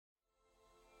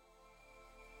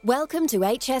Welcome to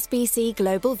HSBC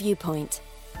Global Viewpoint,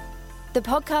 the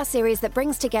podcast series that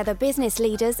brings together business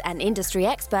leaders and industry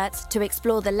experts to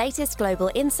explore the latest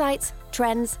global insights,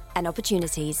 trends, and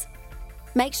opportunities.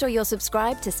 Make sure you're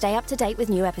subscribed to stay up to date with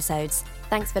new episodes.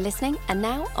 Thanks for listening, and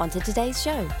now on to today's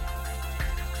show.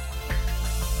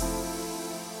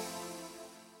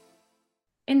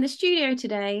 In the studio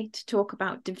today to talk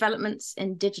about developments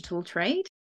in digital trade,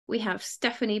 we have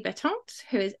Stephanie Bettant,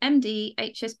 who is MD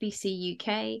HSBC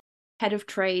UK, Head of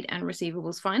Trade and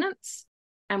Receivables Finance.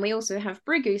 And we also have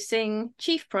Brigu Singh,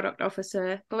 Chief Product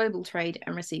Officer, Global Trade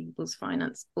and Receivables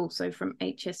Finance, also from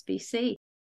HSBC.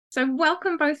 So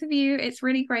welcome both of you. It's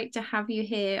really great to have you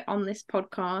here on this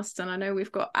podcast. And I know we've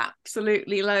got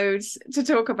absolutely loads to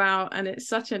talk about, and it's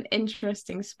such an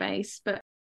interesting space. But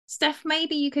Steph,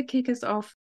 maybe you could kick us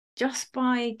off just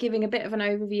by giving a bit of an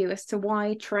overview as to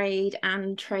why trade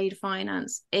and trade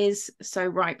finance is so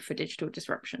ripe for digital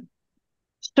disruption.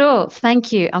 Sure,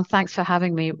 thank you. And thanks for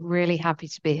having me. Really happy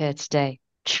to be here today.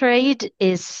 Trade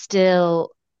is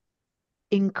still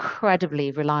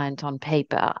incredibly reliant on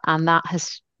paper, and that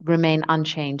has remained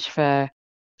unchanged for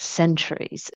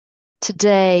centuries.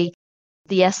 Today,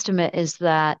 the estimate is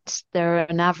that there are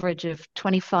an average of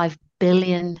 25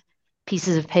 billion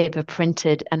pieces of paper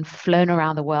printed and flown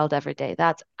around the world every day.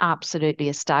 That's absolutely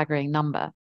a staggering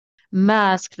number.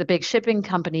 Maersk, the big shipping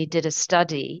company, did a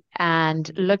study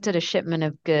and looked at a shipment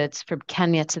of goods from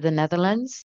Kenya to the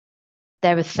Netherlands.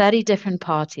 There were 30 different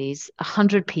parties,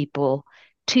 100 people,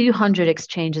 200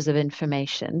 exchanges of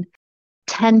information,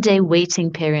 10-day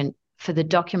waiting period for the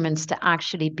documents to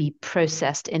actually be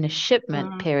processed in a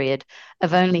shipment period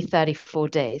of only 34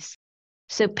 days.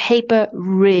 So paper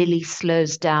really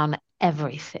slows down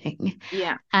everything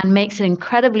and makes it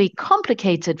incredibly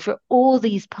complicated for all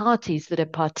these parties that are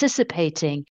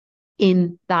participating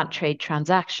in that trade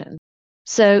transaction.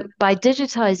 So by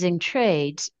digitizing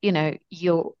trade,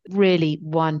 you're really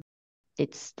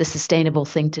it's the sustainable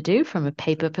thing to do from a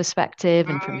paper perspective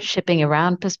and from a shipping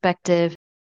around perspective.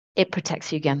 It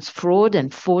protects you against fraud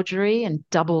and forgery and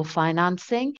double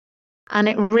financing. And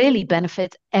it really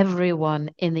benefits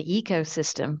everyone in the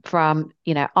ecosystem, from,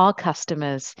 our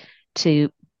customers to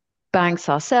banks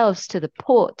ourselves, to the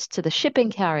port, to the shipping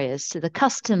carriers, to the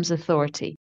customs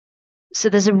authority. So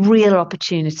there's a real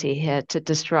opportunity here to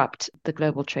disrupt the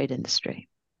global trade industry.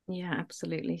 Yeah,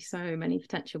 absolutely. So many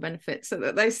potential benefits. So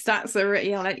that those stats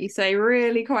are, like you say,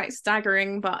 really quite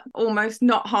staggering, but almost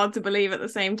not hard to believe at the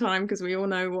same time, because we all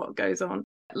know what goes on.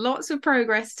 Lots of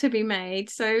progress to be made.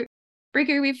 So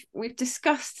Brigu, we've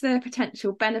discussed the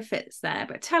potential benefits there,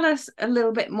 but tell us a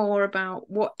little bit more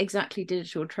about what exactly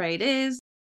digital trade is,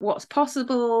 what's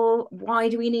possible, why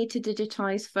do we need to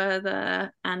digitize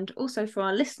further, and also for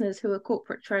our listeners who are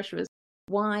corporate treasurers,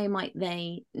 why might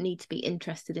they need to be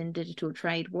interested in digital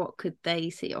trade? What could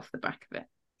they see off the back of it?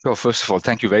 So first of all,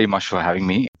 thank you very much for having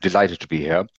me. Delighted to be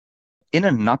here. In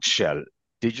a nutshell,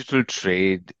 digital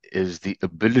trade is the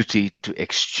ability to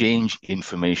exchange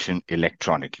information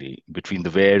electronically between the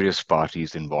various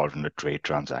parties involved in a trade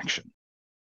transaction.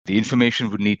 The information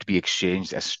would need to be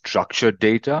exchanged as structured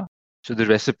data, so the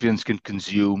recipients can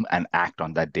consume and act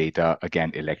on that data,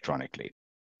 again, electronically.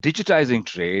 Digitizing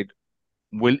trade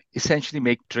will essentially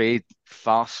make trade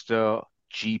faster,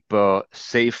 cheaper,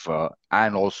 safer,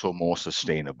 and also more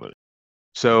sustainable.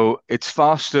 So it's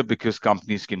faster because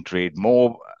companies can trade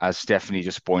more. As Stephanie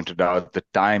just pointed out, the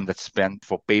time that's spent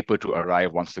for paper to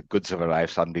arrive once the goods have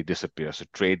arrived suddenly disappears. So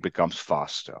trade becomes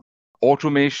faster.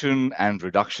 Automation and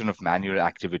reduction of manual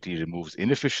activity removes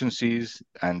inefficiencies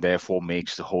and therefore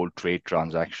makes the whole trade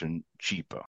transaction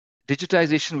cheaper.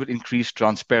 Digitization will increase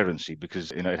transparency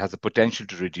because it has the potential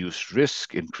to reduce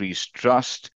risk, increase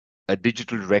trust. A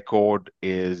digital record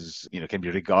can be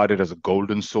regarded as a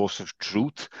golden source of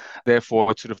truth.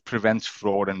 Therefore, it sort of prevents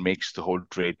fraud and makes the whole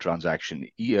trade transaction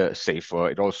safer.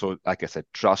 It also, like I said,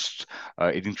 trust.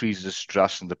 It increases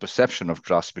trust and the perception of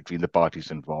trust between the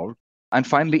parties involved. And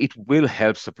finally, it will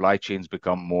help supply chains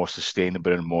become more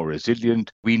sustainable and more resilient.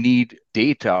 We need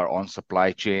data on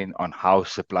supply chain, on how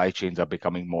supply chains are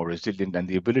becoming more resilient, and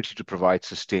the ability to provide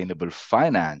sustainable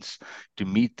finance to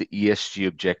meet the ESG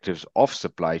objectives of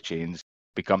supply chains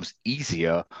becomes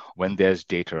easier when there's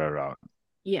data around.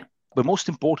 Yeah. But most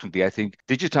importantly, I think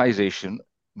digitization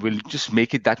will just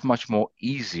make it that much more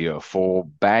easier for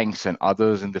banks and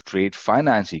others in the trade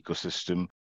finance ecosystem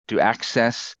to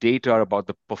access data about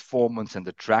the performance and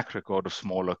the track record of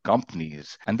smaller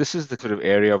companies. And this is the sort of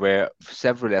area where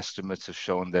several estimates have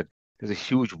shown that there's a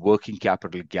huge working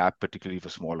capital gap, particularly for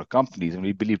smaller companies. And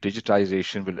we believe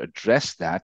digitization will address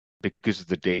that because of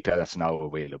the data that's now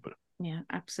available. Yeah,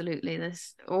 absolutely.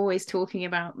 There's always talking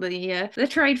about the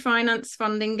trade finance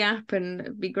funding gap, and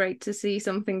it'd be great to see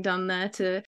something done there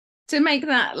to make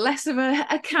that less of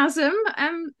a chasm.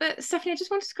 But Stephanie, I just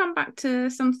wanted to come back to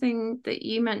something that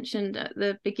you mentioned at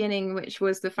the beginning, which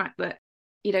was the fact that,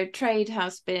 trade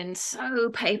has been so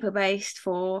paper-based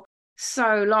for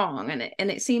so long, and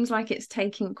it seems like it's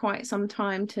taking quite some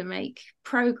time to make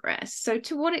progress. So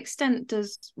to what extent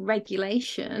does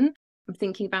regulation, I'm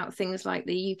thinking about things like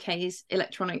the UK's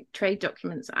Electronic Trade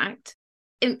Documents Act,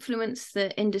 influence the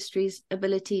industry's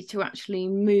ability to actually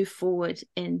move forward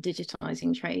in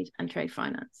digitizing trade and trade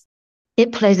finance?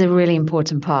 It plays a really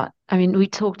important part. I mean, we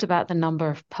talked about the number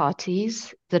of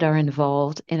parties that are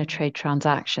involved in a trade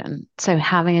transaction. So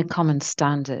having a common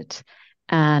standard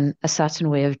and a certain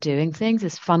way of doing things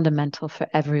is fundamental for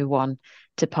everyone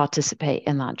to participate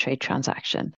in that trade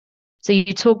transaction. So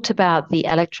you talked about the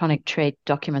Electronic Trade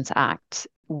Documents Act,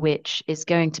 which is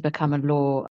going to become a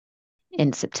law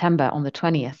in September on the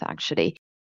 20th, actually.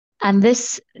 And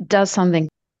this does something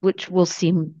which will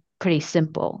seem pretty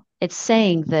simple. It's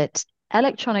saying that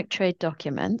electronic trade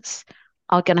documents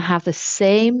are going to have the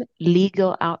same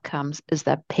legal outcomes as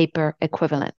their paper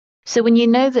equivalent. So when you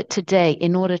know that today,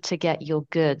 in order to get your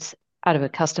goods out of a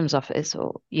customs office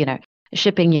or, a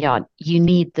shipping yard, you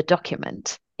need the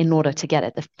document in order to get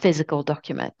it, the physical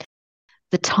document.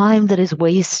 The time that is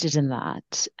wasted in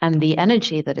that and the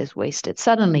energy that is wasted,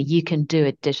 suddenly you can do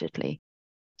it digitally.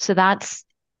 So that's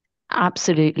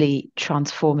absolutely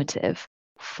transformative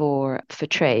for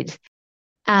trade.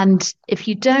 And if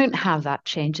you don't have that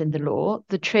change in the law,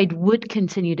 the trade would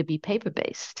continue to be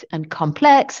paper-based and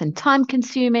complex and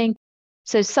time-consuming.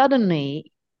 So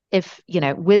suddenly, if,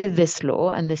 with this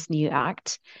law and this new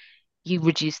act, you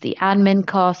reduce the admin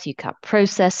costs, you cut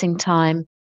processing time.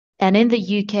 And in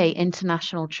the UK,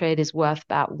 international trade is worth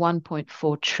about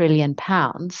 £1.4 trillion.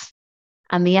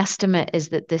 And the estimate is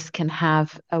that this can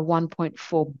have a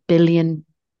 1.4 billion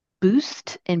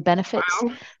boost in benefits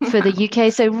for the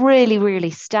UK. So really,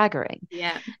 really staggering.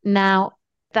 Yeah. Now,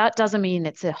 that doesn't mean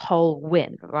it's a whole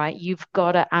win, right? You've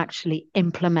got to actually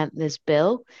implement this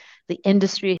bill. The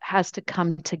industry has to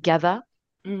come together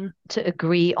to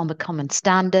agree on the common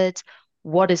standards.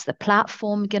 What is the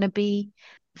platform going to be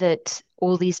that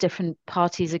all these different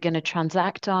parties are going to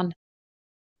transact on?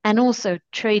 And also,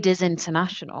 trade is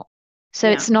international. So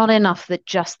it's not enough that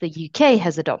just the UK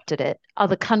has adopted it.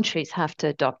 Other countries have to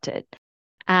adopt it.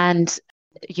 And,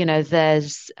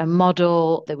 there's a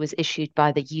model that was issued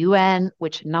by the UN,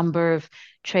 which a number of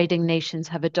trading nations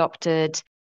have adopted.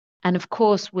 And of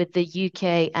course, with the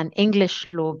UK and English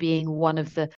law being one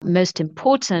of the most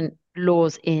important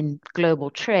laws in global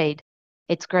trade,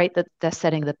 it's great that they're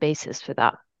setting the basis for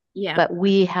that. Yeah. But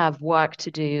we have work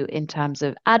to do in terms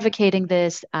of advocating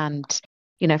this and,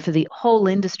 for the whole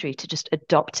industry to just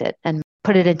adopt it and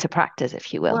put it into practice,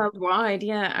 if you will. Worldwide,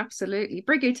 yeah, absolutely.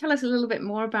 Brigu, tell us a little bit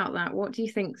more about that. What do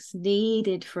you think's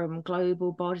needed from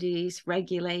global bodies,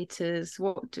 regulators?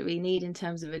 What do we need in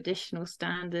terms of additional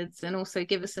standards? And also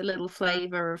give us a little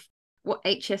flavour of what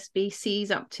HSBC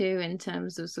is up to in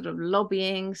terms of sort of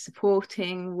lobbying,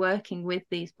 supporting, working with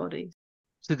these bodies.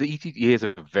 So the ETDA is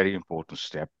a very important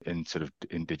step in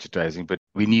digitizing, but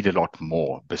we need a lot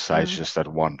more besides just that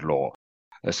one law.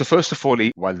 So first of all,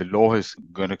 while the law is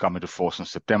going to come into force in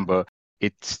September,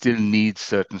 it still needs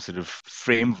certain sort of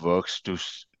frameworks to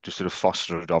sort of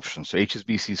foster adoption. So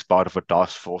HSBC is part of a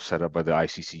task force set up by the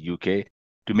ICC UK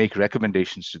to make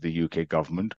recommendations to the UK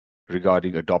government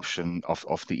regarding adoption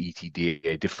of the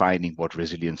ETDA, defining what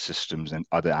resilient systems and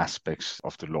other aspects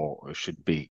of the law should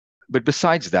be. But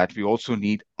besides that, we also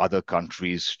need other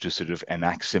countries to sort of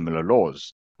enact similar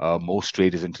laws. Most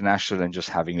trade is international, and just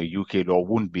having a UK law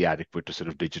wouldn't be adequate to sort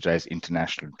of digitize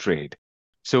international trade.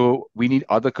 So we need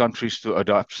other countries to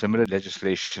adopt similar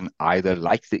legislation, either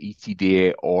like the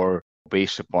ETDA or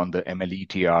based upon the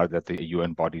MLETR that the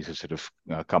UN bodies have sort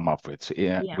of come up with. So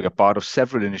we are part of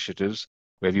several initiatives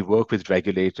where we work with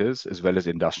regulators as well as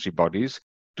industry bodies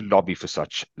to lobby for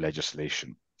such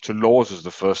legislation. So laws is the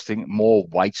first thing, more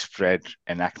widespread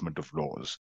enactment of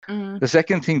laws. The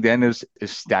second thing then is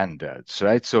standards,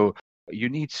 right? So you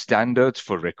need standards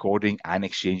for recording and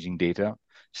exchanging data.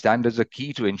 Standards are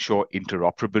key to ensure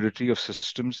interoperability of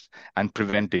systems and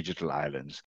prevent digital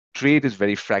islands. Trade is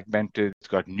very fragmented. It's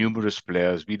got numerous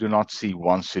players. We do not see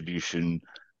one solution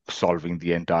solving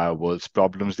the entire world's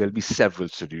problems. There'll be several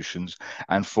solutions.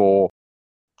 And for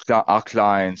our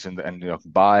clients and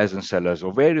buyers and sellers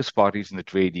or various parties in the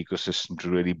trade ecosystem to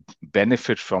really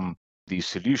benefit from these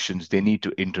solutions, they need to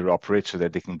interoperate so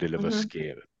that they can deliver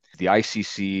scale. the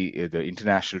ICC, the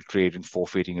International Trade and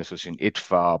Forfeiting Association,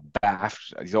 ITFA,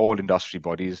 BAFT, these are all industry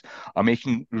bodies, are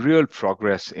making real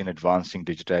progress in advancing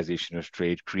digitization of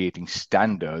trade, creating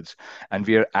standards. And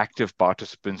we are active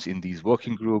participants in these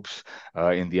working groups,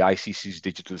 in the ICC's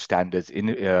Digital Standards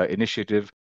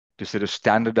Initiative, to sort of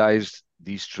standardize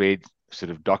these trade sort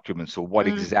of documents. So what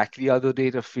exactly are the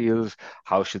data fields?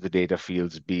 How should the data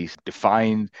fields be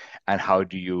defined? And how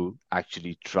do you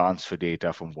actually transfer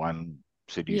data from one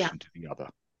solution to the other?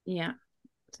 Yeah.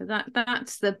 So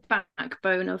that's the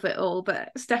backbone of it all.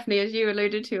 But Stephanie, as you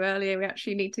alluded to earlier, we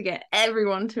actually need to get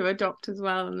everyone to adopt as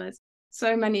well. And there's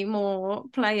so many more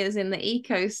players in the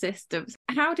ecosystems.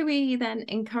 How do we then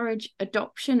encourage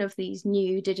adoption of these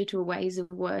new digital ways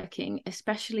of working,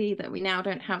 especially that we now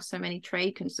don't have so many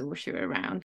trade consortia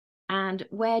around? And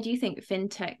where do you think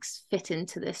fintechs fit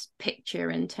into this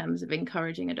picture in terms of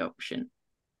encouraging adoption?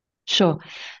 Sure.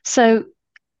 So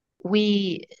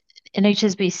we in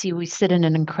HSBC, we sit in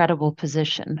an incredible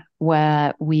position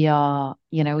where we are,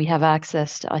 we have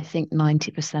access to, I think,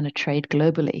 90% of trade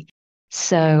globally.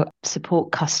 So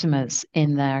support customers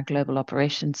in their global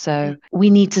operations. So we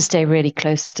need to stay really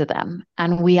close to them,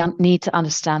 and we need to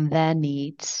understand their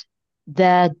needs,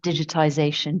 their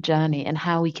digitization journey, and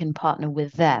how we can partner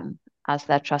with them as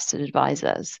their trusted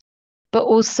advisors, but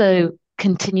also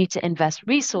continue to invest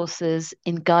resources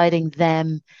in guiding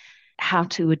them how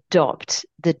to adopt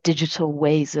the digital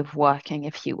ways of working,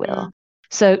 if you will.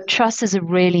 So trust is a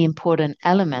really important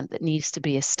element that needs to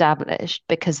be established,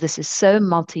 because this is so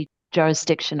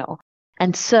multi-jurisdictional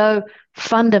and so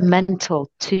fundamental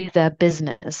to their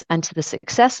business and to the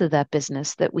success of their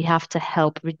business, that we have to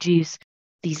help reduce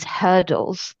these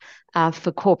hurdles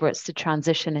for corporates to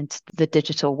transition into the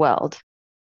digital world.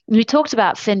 We talked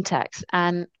about fintechs,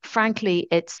 and frankly,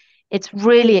 it's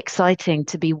really exciting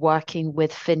to be working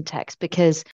with fintechs,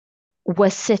 because we're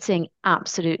sitting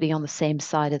absolutely on the same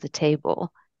side of the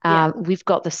table. We've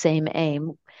got the same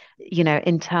aim,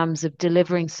 in terms of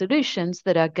delivering solutions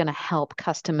that are going to help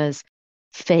customers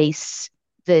face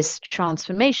this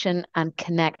transformation and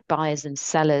connect buyers and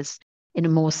sellers in a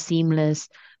more seamless,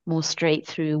 more straight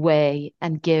through way,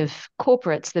 and give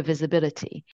corporates the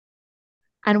visibility.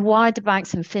 And why do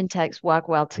banks and fintechs work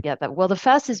well together? Well, the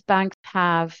first is banks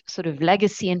have sort of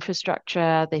legacy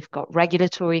infrastructure, they've got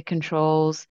regulatory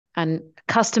controls, and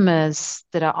customers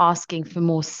that are asking for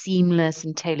more seamless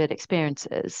and tailored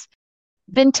experiences.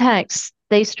 Fintechs,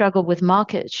 they struggle with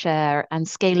market share and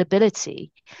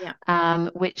scalability,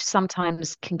 which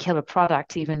sometimes can kill a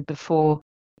product even before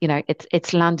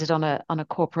it's landed on a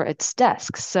corporate's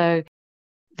desk. So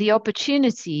the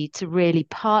opportunity to really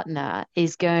partner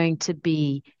is going to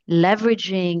be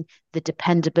leveraging the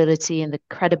dependability and the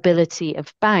credibility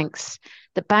of banks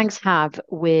that banks have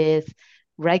with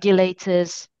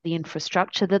regulators, the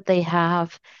infrastructure that they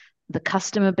have, the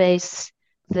customer base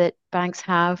that banks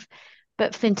have.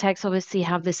 But fintechs obviously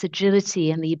have this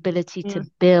agility and the ability to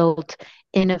build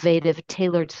innovative,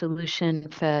 tailored solution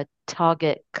for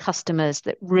target customers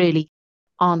that really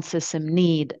answer some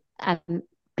need and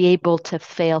be able to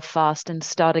fail fast and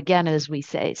start again, as we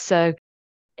say. So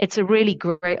it's a really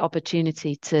great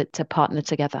opportunity to partner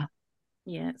together.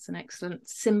 Yeah, it's an excellent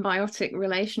symbiotic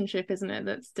relationship, isn't it,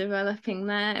 that's developing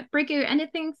there. Brigu,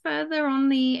 anything further on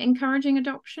the encouraging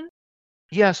adoption?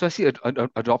 Yeah, so I see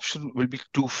adoption will be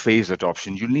two-phase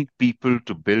adoption. You need people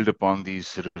to build upon these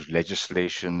sort of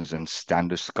legislations and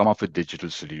standards to come up with digital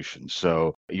solutions.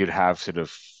 So you'd have sort of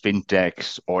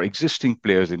fintechs or existing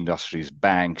players in industries,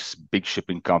 banks, big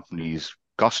shipping companies,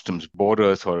 customs,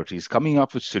 border authorities coming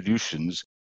up with solutions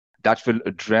that will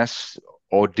address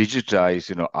or digitize,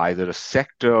 either a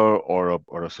sector or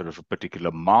a sort of a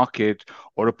particular market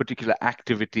or a particular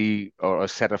activity or a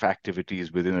set of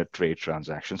activities within a trade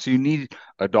transaction. So you need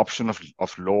adoption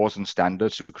of laws and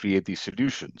standards to create these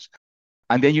solutions.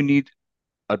 And then you need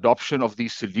adoption of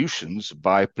these solutions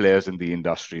by players in the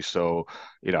industry. So,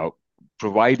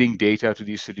 providing data to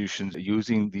these solutions,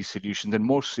 using these solutions, and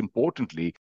most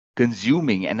importantly,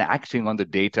 consuming and acting on the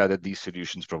data that these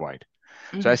solutions provide.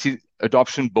 So I see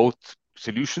adoption, both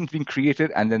solutions being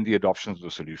created and then the adoption of the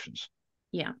solutions.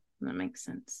 Yeah, that makes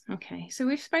sense. Okay, so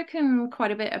we've spoken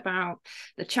quite a bit about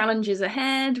the challenges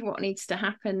ahead, what needs to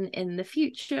happen in the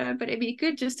future, but it'd be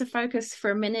good just to focus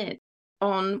for a minute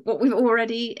on what we've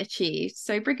already achieved.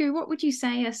 So Brigu, what would you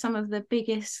say are some of the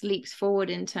biggest leaps forward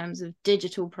in terms of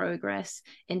digital progress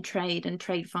in trade and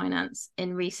trade finance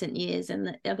in recent years?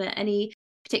 And are there any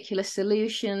particular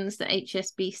solutions that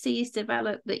HSBC has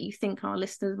developed that you think our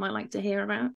listeners might like to hear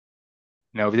about?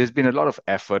 Now, there's been a lot of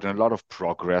effort and a lot of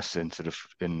progress in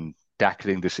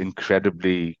tackling this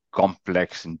incredibly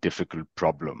complex and difficult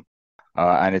problem.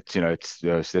 And so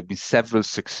there have been several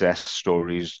success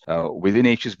stories within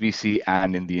HSBC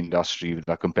and in the industry with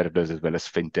our competitors as well as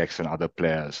fintechs and other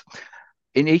players.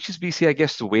 In HSBC, I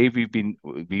guess the way we've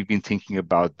been thinking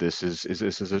about this is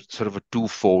a sort of a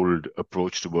twofold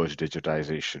approach towards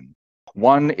digitization.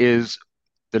 One is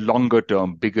the longer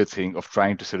term, bigger thing of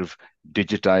trying to sort of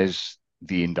digitize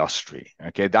the industry.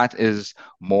 Okay, that is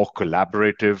more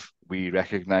collaborative. We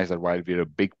recognize that while we're a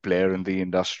big player in the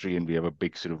industry and we have a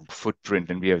big sort of footprint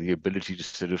and we have the ability to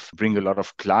sort of bring a lot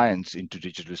of clients into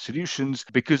digital solutions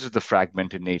because of the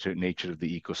fragmented nature of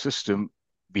the ecosystem,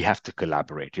 we have to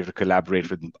collaborate. You have to collaborate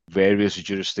with various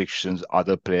jurisdictions,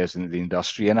 other players in the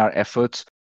industry, and our efforts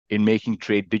in making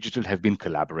trade digital have been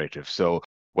collaborative. So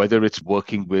whether it's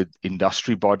working with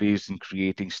industry bodies and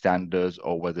creating standards,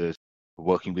 or whether it's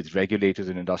working with regulators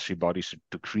and industry bodies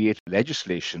to create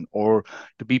legislation, or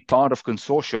to be part of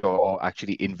consortia or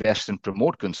actually invest and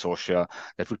promote consortia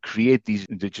that would create these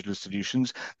digital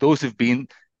solutions, those have been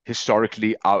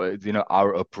historically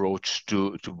our approach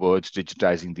towards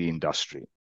digitizing the industry.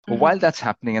 But while that's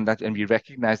happening and we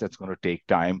recognize that's going to take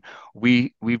time,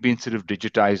 we've been sort of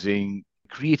digitizing,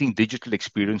 creating digital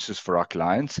experiences for our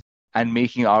clients and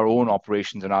making our own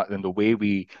operations and the way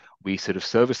we sort of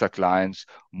service our clients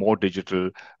more digital,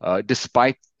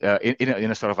 despite in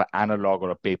a sort of an analog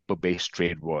or a paper-based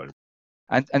trade world.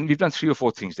 And we've done 3 or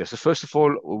 4 things there. So first of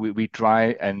all, we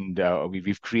try and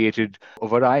we've created a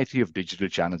variety of digital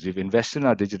channels. We've invested in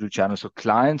our digital channels so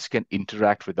clients can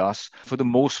interact with us for the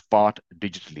most part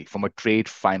digitally from a trade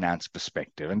finance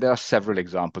perspective. And there are several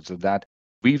examples of that.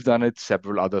 We've done it.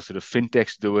 Several other sort of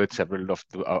fintechs do it. Several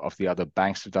of the other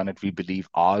banks have done it. We believe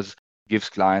ours gives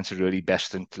clients a really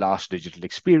best-in-class digital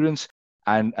experience.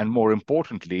 And more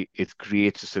importantly, it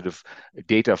creates a sort of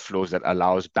data flows that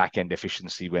allows back-end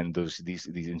efficiency when these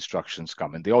instructions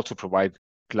come. And they also provide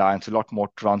clients a lot more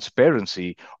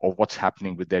transparency of what's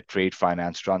happening with their trade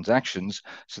finance transactions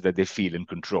so that they feel in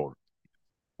control.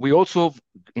 We also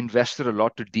invested a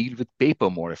lot to deal with paper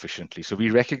more efficiently. So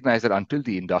we recognize that until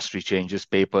the industry changes,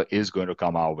 paper is going to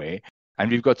come our way. And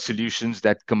we've got solutions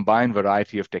that combine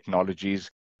variety of technologies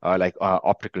like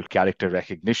optical character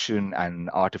recognition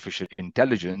and artificial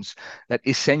intelligence that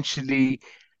essentially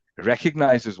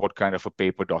recognizes what kind of a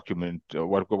paper document,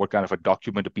 what kind of a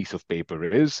document a piece of paper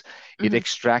is. It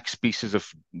extracts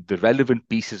the relevant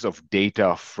pieces of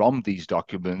data from these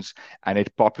documents, and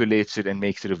it populates it and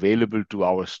makes it available to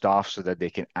our staff so that they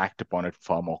can act upon it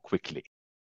far more quickly.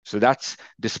 So that's,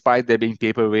 despite there being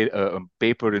paper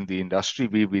in the industry,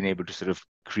 we've been able to sort of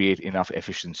create enough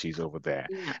efficiencies over there.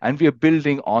 Yeah. And we are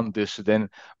building on this, then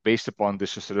based upon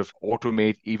this, to sort of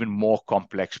automate even more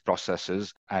complex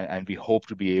processes. And we hope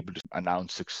to be able to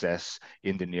announce success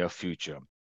in the near future.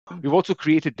 We've also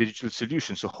created digital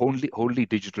solutions, so wholly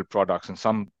digital products.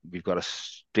 And we've got a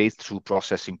straight-through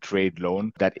processing trade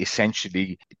loan that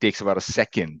essentially takes about a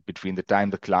second between the time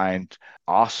the client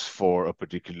asks for a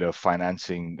particular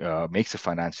financing, makes a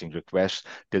financing request,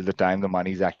 till the time the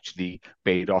money is actually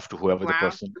paid off to whoever the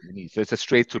person needs. So it's a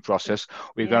straight-through process.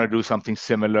 We're going to do something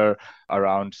similar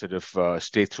around sort of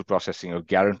straight-through processing of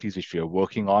guarantees, which we are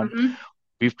working on.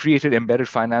 We've created embedded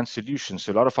finance solutions.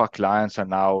 So a lot of our clients are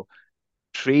now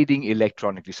trading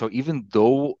electronically. So even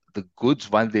though the goods,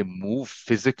 while they move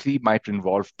physically, might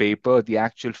involve paper, the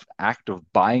actual act of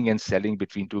buying and selling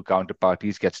between two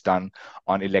counterparties gets done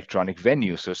on electronic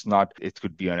venues. So it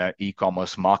could be on an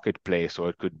e-commerce marketplace, or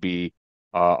it could be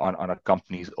on a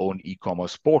company's own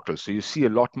e-commerce portal. So you see a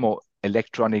lot more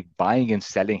electronic buying and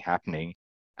selling happening.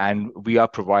 And we are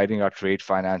providing our trade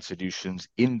finance solutions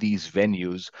in these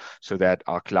venues so that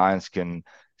our clients can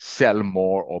sell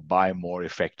more or buy more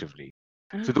effectively.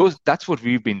 So that's what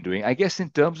we've been doing. I guess in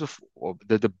terms of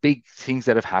the big things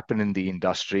that have happened in the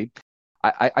industry,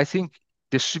 I think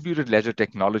distributed ledger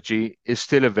technology is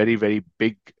still a very, very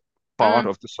big part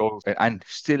of the soul and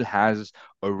still has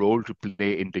a role to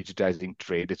play in digitizing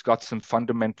trade. It's got some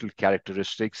fundamental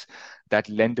characteristics that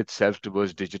lend itself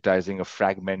towards digitizing a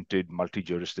fragmented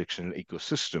multi-jurisdictional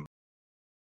ecosystem.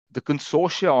 The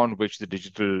consortia on which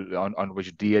on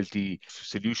which DLT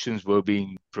solutions were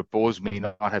being proposed may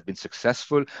not have been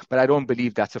successful, but I don't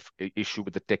believe that's an issue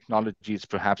with the technology. It's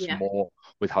perhaps more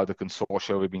with how the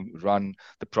consortia were being run,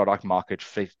 the product market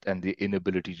fit, and the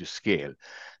inability to scale.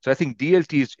 So I think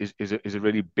DLT is a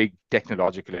really big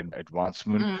technological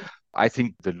advancement. I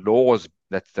think the laws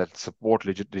that support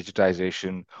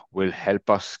digitization will help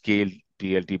us scale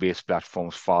DLT-based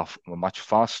platforms much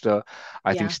faster.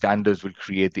 I think standards will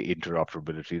create the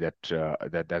interoperability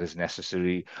that is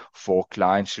necessary for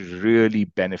clients to really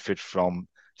benefit from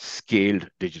scaled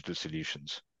digital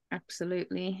solutions.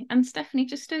 absolutely. And Stephanie,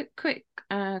 just a quick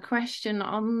question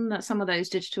on some of those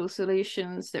digital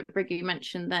solutions that Brigu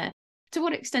mentioned there. To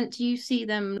what extent do you see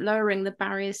them lowering the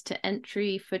barriers to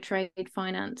entry for trade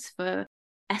finance for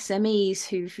SMEs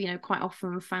who've, quite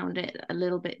often found it a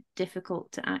little bit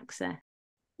difficult to access?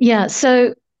 Yeah,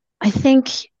 so I think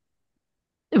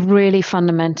really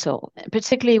fundamental,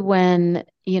 particularly when,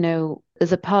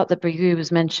 the part that Brigu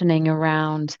was mentioning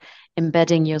around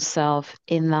embedding yourself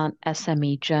in that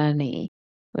SME journey,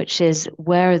 which is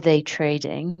where are they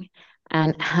trading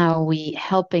and how are we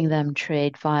helping them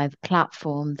trade via the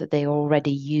platform that they're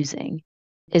already using,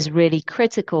 is really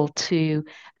critical to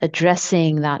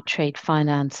addressing that trade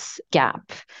finance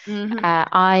gap.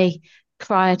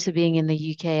 Prior to being in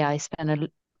the UK, I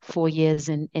spent 4 years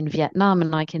in Vietnam,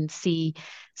 and I can see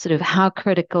sort of how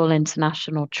critical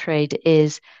international trade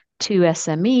is to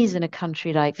SMEs in a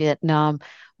country like Vietnam,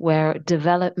 where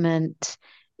development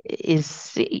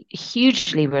is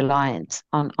hugely reliant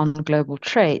on global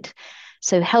trade.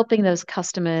 So helping those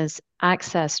customers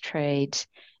access trade,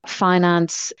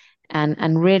 finance,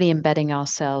 and really embedding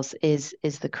ourselves is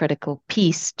the critical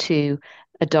piece to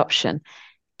adoption.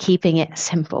 Keeping it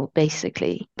simple,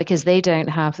 basically, because they don't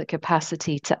have the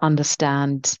capacity to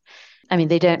understand. I mean,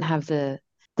 they don't have the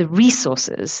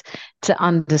resources to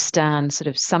understand sort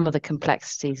of some of the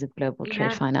complexities of global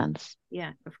trade finance.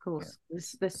 Yeah, of course. Yeah.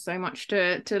 There's so much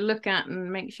to look at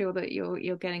and make sure that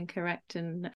you're getting correct,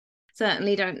 and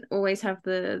certainly don't always have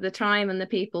the time and the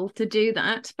people to do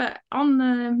that. But on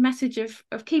the message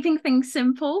of keeping things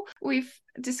simple, we've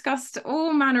discussed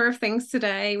all manner of things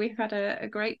today. We've had a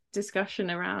great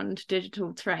discussion around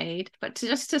digital trade. But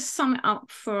to sum it up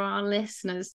for our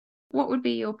listeners, what would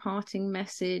be your parting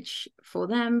message for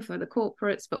them, for the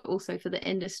corporates, but also for the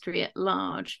industry at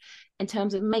large, in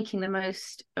terms of making the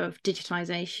most of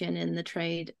digitization in the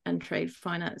trade and trade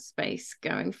finance space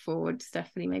going forward?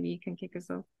 Stephanie, maybe you can kick us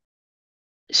off.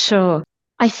 Sure.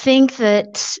 I think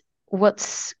that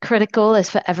what's critical is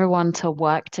for everyone to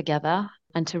work together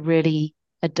and to really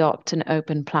adopt an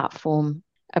open platform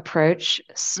approach,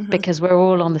 because we're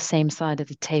all on the same side of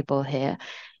the table here.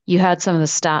 You heard some of the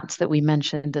stats that we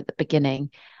mentioned at the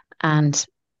beginning, and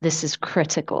this is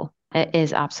critical. It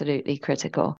is absolutely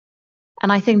critical.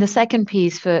 And I think the second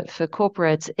piece for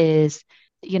corporates is,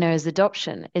 is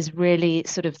adoption, is really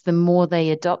sort of the more they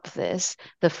adopt this,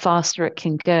 the faster it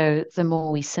can go, the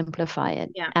more we simplify it.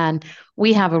 Yeah. And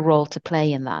we have a role to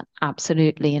play in that,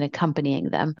 absolutely, in accompanying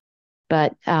them.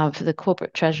 But for the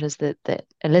corporate treasurers that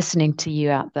are listening to you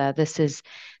out there, this is,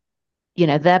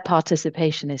 their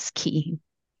participation is key.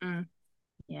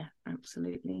 Yeah,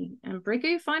 absolutely. And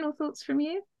Brigu, final thoughts from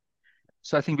you?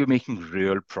 So I think we're making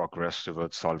real progress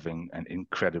towards solving an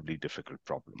incredibly difficult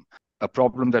problem. A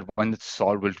problem that when it's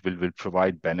solved will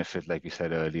provide benefit, like we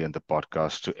said earlier in the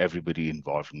podcast, to everybody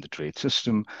involved in the trade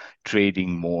system.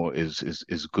 Trading more is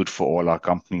good for all our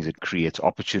companies. It creates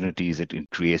opportunities, it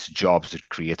creates jobs, it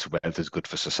creates wealth, is good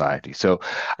for society. So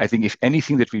I think if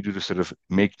anything that we do to sort of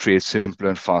make trade simpler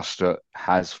and faster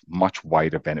has much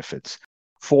wider benefits.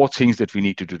 4 things that we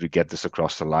need to do to get this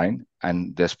across the line,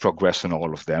 and there's progress in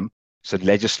all of them. So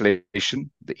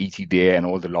legislation, the ETDA, and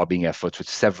all the lobbying efforts which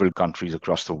several countries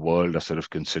across the world are sort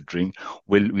of considering,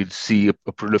 we'll see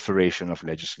a proliferation of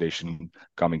legislation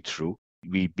coming through.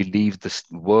 We believe this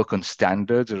work on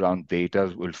standards around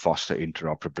data will foster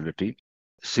interoperability.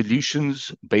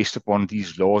 Solutions based upon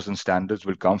these laws and standards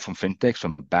will come from fintechs,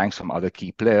 from banks, from other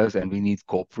key players, and we need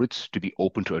corporates to be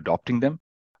open to adopting them.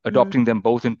 Adopting them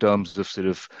both in terms of sort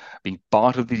of being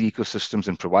part of these ecosystems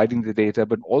and providing the data,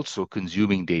 but also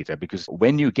consuming data. Because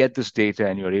when you get this data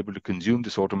and you're able to consume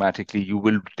this automatically, you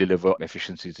will deliver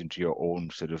efficiencies into your own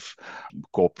sort of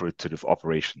corporate sort of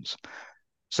operations.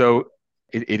 So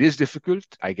it is difficult.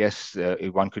 I guess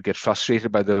one could get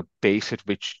frustrated by the pace at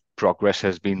which progress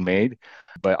has been made,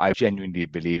 but I genuinely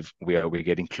believe we're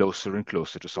getting closer and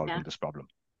closer to solving this problem.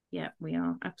 Yeah, we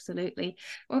are. Absolutely.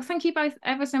 Well, thank you both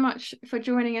ever so much for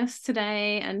joining us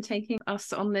today and taking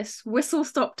us on this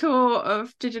whistle-stop tour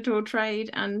of digital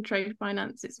trade and trade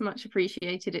finance. It's much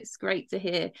appreciated. It's great to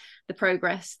hear the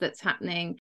progress that's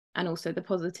happening and also the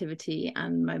positivity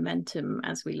and momentum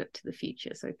as we look to the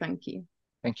future. So thank you.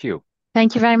 Thank you.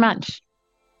 Thank you very much.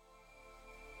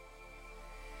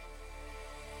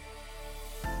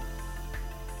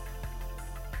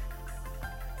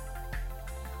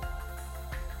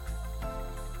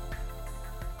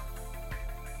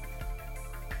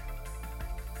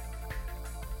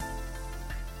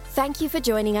 Thank you for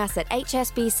joining us at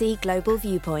HSBC Global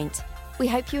Viewpoint. We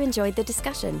hope you enjoyed the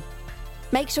discussion.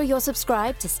 Make sure you're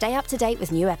subscribed to stay up to date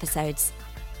with new episodes.